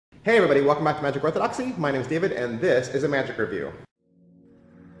Hey everybody, welcome back to Magic Orthodoxy. My name is David and this is a magic review.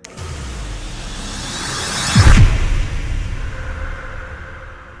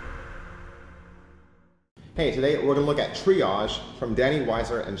 Hey, today we're going to look at Triage from Danny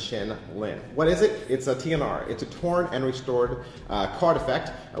Weiser and Shin Lim. What is it? It's a TNR. It's a torn and restored card effect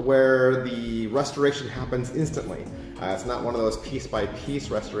where the restoration happens instantly. It's not one of those piece-by-piece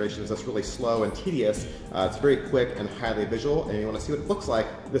restorations that's really slow and tedious. It's very quick and highly visual, and you want to see what it looks like,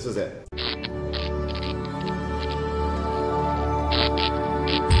 this is it.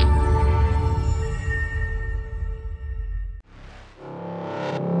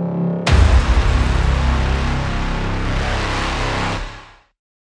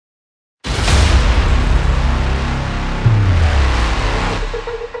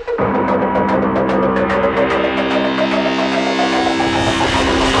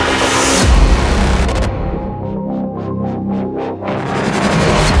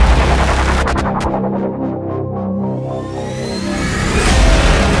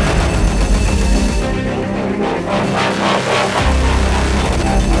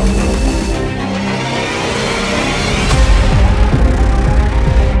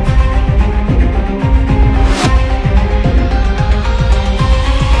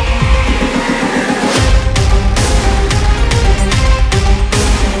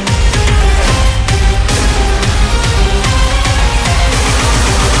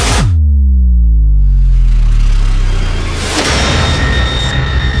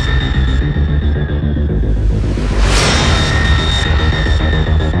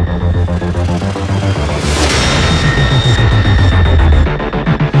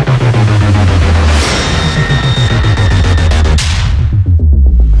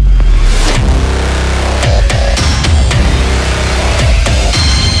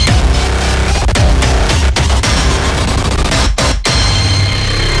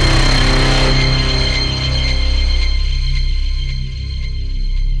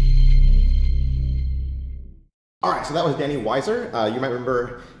 Alright, so that was Danny Weiser. You might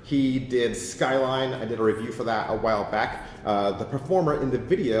remember he did Skyline. I did a review for that a while back. The performer in the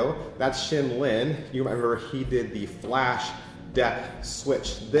video, that's Shin Lim. You might remember he did the Flash deck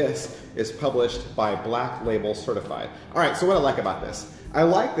switch. This is published by Black Label Certified. Alright, so what I like about this. I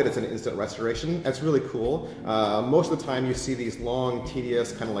like that it's an instant restoration. That's really cool. Most of the time you see these long,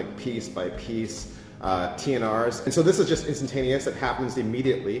 tedious, kind of like piece by piece TNRs, and so this is just instantaneous. It happens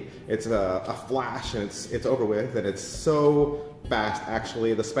immediately. It's a flash and it's over with, and it's so fast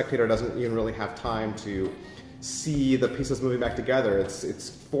actually the spectator doesn't even really have time to see the pieces moving back together.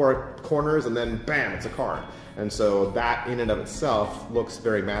 It's four corners and then bam, it's a card, and so that in and of itself looks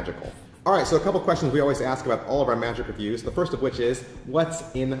very magical. Alright, so a couple questions we always ask about all of our magic reviews, the first of which is, what's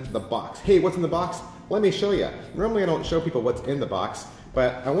in the box? Hey, what's in the box? Let me show you. Normally I don't show people what's in the box,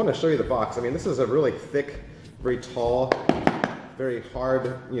 but I want to show you the box. I mean, this is a really thick, very tall, very hard,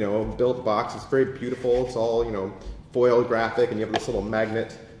 built box. It's very beautiful. It's all, foil graphic, and you have this little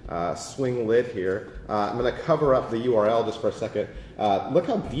magnet swing lid here. I'm going to cover up the URL just for a second. Look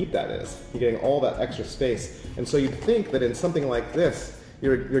how deep that is. You're getting all that extra space. And so you'd think that in something like this,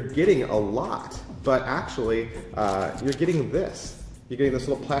 you're getting a lot, but actually, you're getting this. You're getting this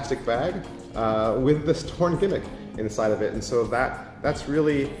little plastic bag with this torn gimmick inside of it, and so that's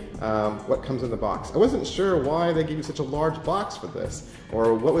really what comes in the box. I wasn't sure why they gave you such a large box for this,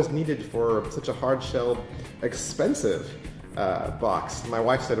 or what was needed for such a hard-shelled, expensive box. My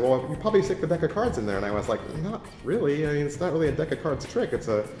wife said, well, you probably stick the deck of cards in there, and I was like, not really. I mean, it's not really a deck of cards trick. It's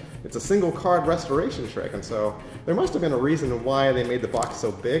a single card restoration trick, and so there must have been a reason why they made the box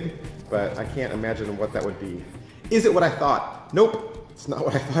so big, but I can't imagine what that would be. Is it what I thought? Nope. It's not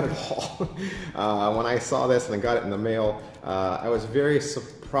what I thought at all. When I saw this and I got it in the mail, I was very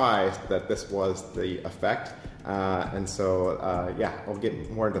surprised that this was the effect. And so, yeah, I'll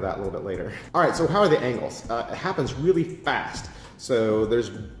get more into that a little bit later. All right, so how are the angles? It happens really fast, so there's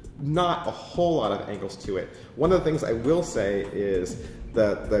not a whole lot of angles to it. One of the things I will say is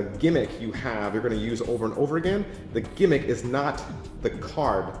the gimmick you have, you're going to use over and over again. The gimmick is not the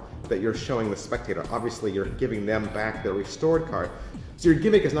card that you're showing the spectator. Obviously, you're giving them back their restored card. So your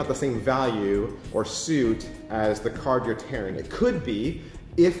gimmick is not the same value or suit as the card you're tearing. It could be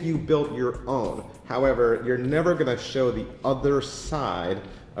if you built your own. However, you're never going to show the other side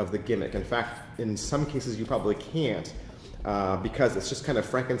of the gimmick. In fact, in some cases you probably can't because it's just kind of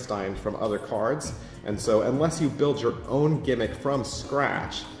Frankenstein from other cards. And so unless you build your own gimmick from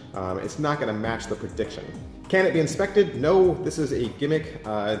scratch, it's not going to match the prediction. Can it be inspected? No, this is a gimmick.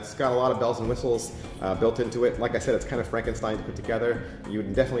 It's got a lot of bells and whistles built into it. Like I said, it's kind of Frankenstein to put together. You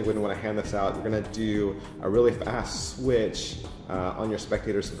definitely wouldn't want to hand this out. You're going to do a really fast switch on your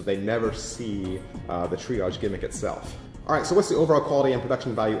spectators so that they never see the triage gimmick itself. All right, so what's the overall quality and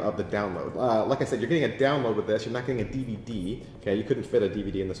production value of the download? Like I said, you're getting a download with this. You're not getting a DVD. Okay, you couldn't fit a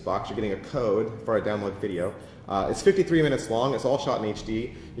DVD in this box. You're getting a code for a download video. It's 53 minutes long. It's all shot in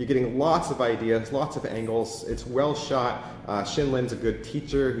HD. You're getting lots of ideas, lots of angles. It's well shot. Shin Lim's a good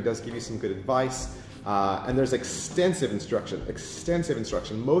teacher who does give you some good advice. And there's extensive instruction,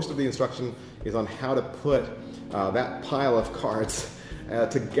 Most of the instruction is on how to put that pile of cards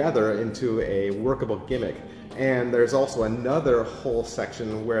together into a workable gimmick. And there's also another whole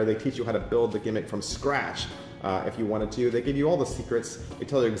section where they teach you how to build the gimmick from scratch if you wanted to. They give you all the secrets, they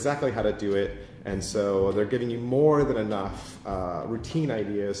tell you exactly how to do it, and so they're giving you more than enough routine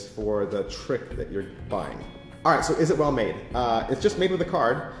ideas for the trick that you're buying. All right, so is it well made? It's just made with a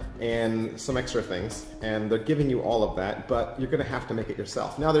card and some extra things, and they're giving you all of that, but you're gonna have to make it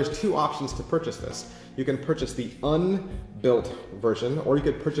yourself. Now there's two options to purchase this. You can purchase the unbuilt version, or you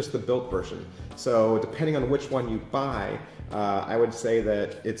could purchase the built version. So depending on which one you buy, I would say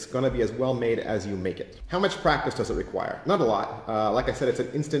that it's gonna be as well made as you make it. How much practice does it require? Not a lot. Like I said, it's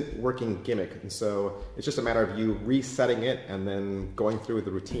an instant working gimmick, and so it's just a matter of you resetting it and then going through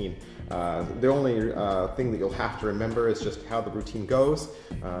the routine. The only thing that you'll have to remember is just how the routine goes,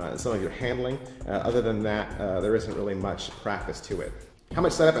 some of your handling. Other than that, there isn't really much practice to it. How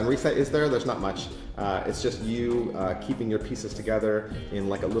much setup and reset is there? There's not much. It's just you keeping your pieces together in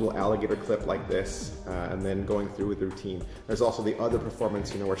like a little alligator clip like this, and then going through with the routine. There's also the other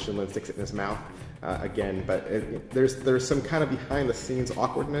performance, where Shin Lim sticks it in his mouth again, but there's some kind of behind the scenes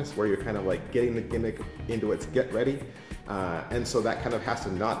awkwardness where you're kind of like getting the gimmick into its get ready, and so that kind of has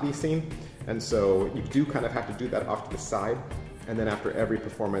to not be seen, and so you do kind of have to do that off to the side, and then after every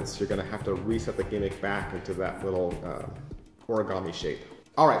performance you're going to have to reset the gimmick back into that little origami shape.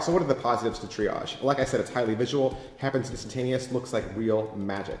 All right, so what are the positives to Triage? Like I said, it's highly visual, happens instantaneous, looks like real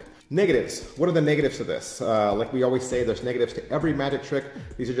magic. Negatives. What are the negatives to this? Like we always say, there's negatives to every magic trick.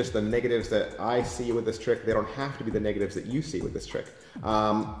 These are just the negatives that I see with this trick. They don't have to be the negatives that you see with this trick.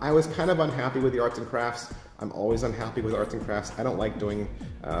 I was kind of unhappy with the arts and crafts. I'm always unhappy with arts and crafts. I don't like doing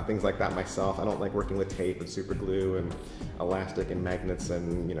things like that myself. I don't like working with tape and super glue and elastic and magnets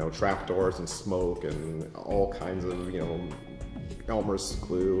and trapdoors and smoke and all kinds of Elmer's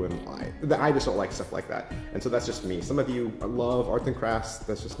glue, and I just don't like stuff like that. And so that's just me. Some of you love arts and crafts.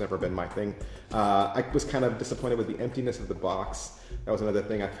 That's just never been my thing. I was kind of disappointed with the emptiness of the box. That was another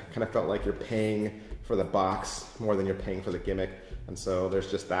thing. I kind of felt like you're paying for the box more than you're paying for the gimmick. And so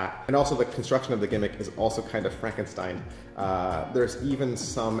there's just that. And also the construction of the gimmick is also kind of Frankenstein. There's even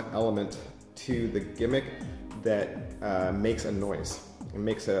some element to the gimmick that makes a noise.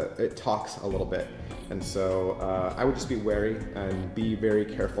 It talks a little bit. And so I would just be wary and be very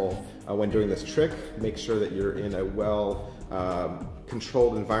careful when doing this trick. Make sure that you're in a well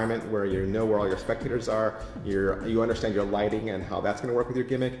controlled environment where you know where all your spectators are, you understand your lighting and how that's going to work with your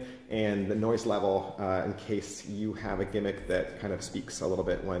gimmick, and the noise level in case you have a gimmick that kind of speaks a little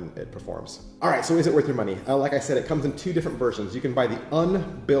bit when it performs. All right, so is it worth your money? Like I said, it comes in two different versions. You can buy the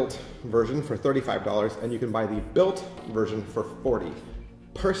unbuilt version for $35, and you can buy the built version for $40.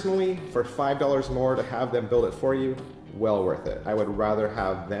 Personally, for $5 more to have them build it for you, well worth it. I would rather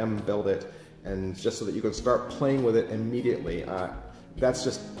have them build it, and just so that you can start playing with it immediately. That's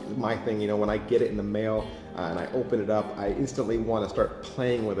just my thing, when I get it in the mail and I open it up, I instantly want to start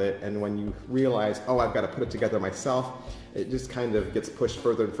playing with it, and when you realize, oh, I've got to put it together myself, it just kind of gets pushed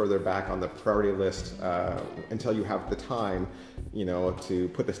further and further back on the priority list until you have the time, to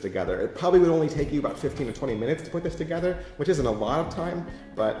put this together. It probably would only take you about 15 to 20 minutes to put this together, which isn't a lot of time,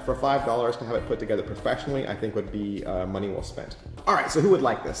 but for $5 to have it put together professionally, I think would be money well spent. All right, so who would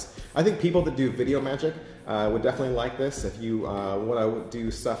like this? I think people that do video magic would definitely like this. If you want to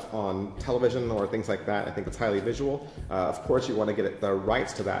do stuff on television or things like that, I think it's highly visual. Of course, you want to get the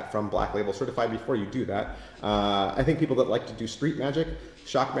rights to that from Black Label Certified before you do that. I think people that like to do street magic,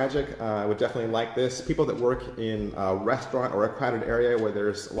 shock magic, would definitely like this. People that work in a restaurant or a crowded area where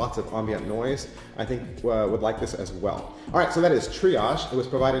there's lots of ambient noise, I think would like this as well. All right, so that is Triage. It was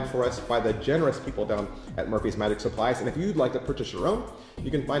provided for us by the generous people down at Murphy's Magic Supplies, and if you'd like to purchase your own,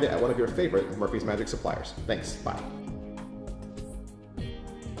 you can find it at one of your favorite Murphy's Magic suppliers. Thanks, bye.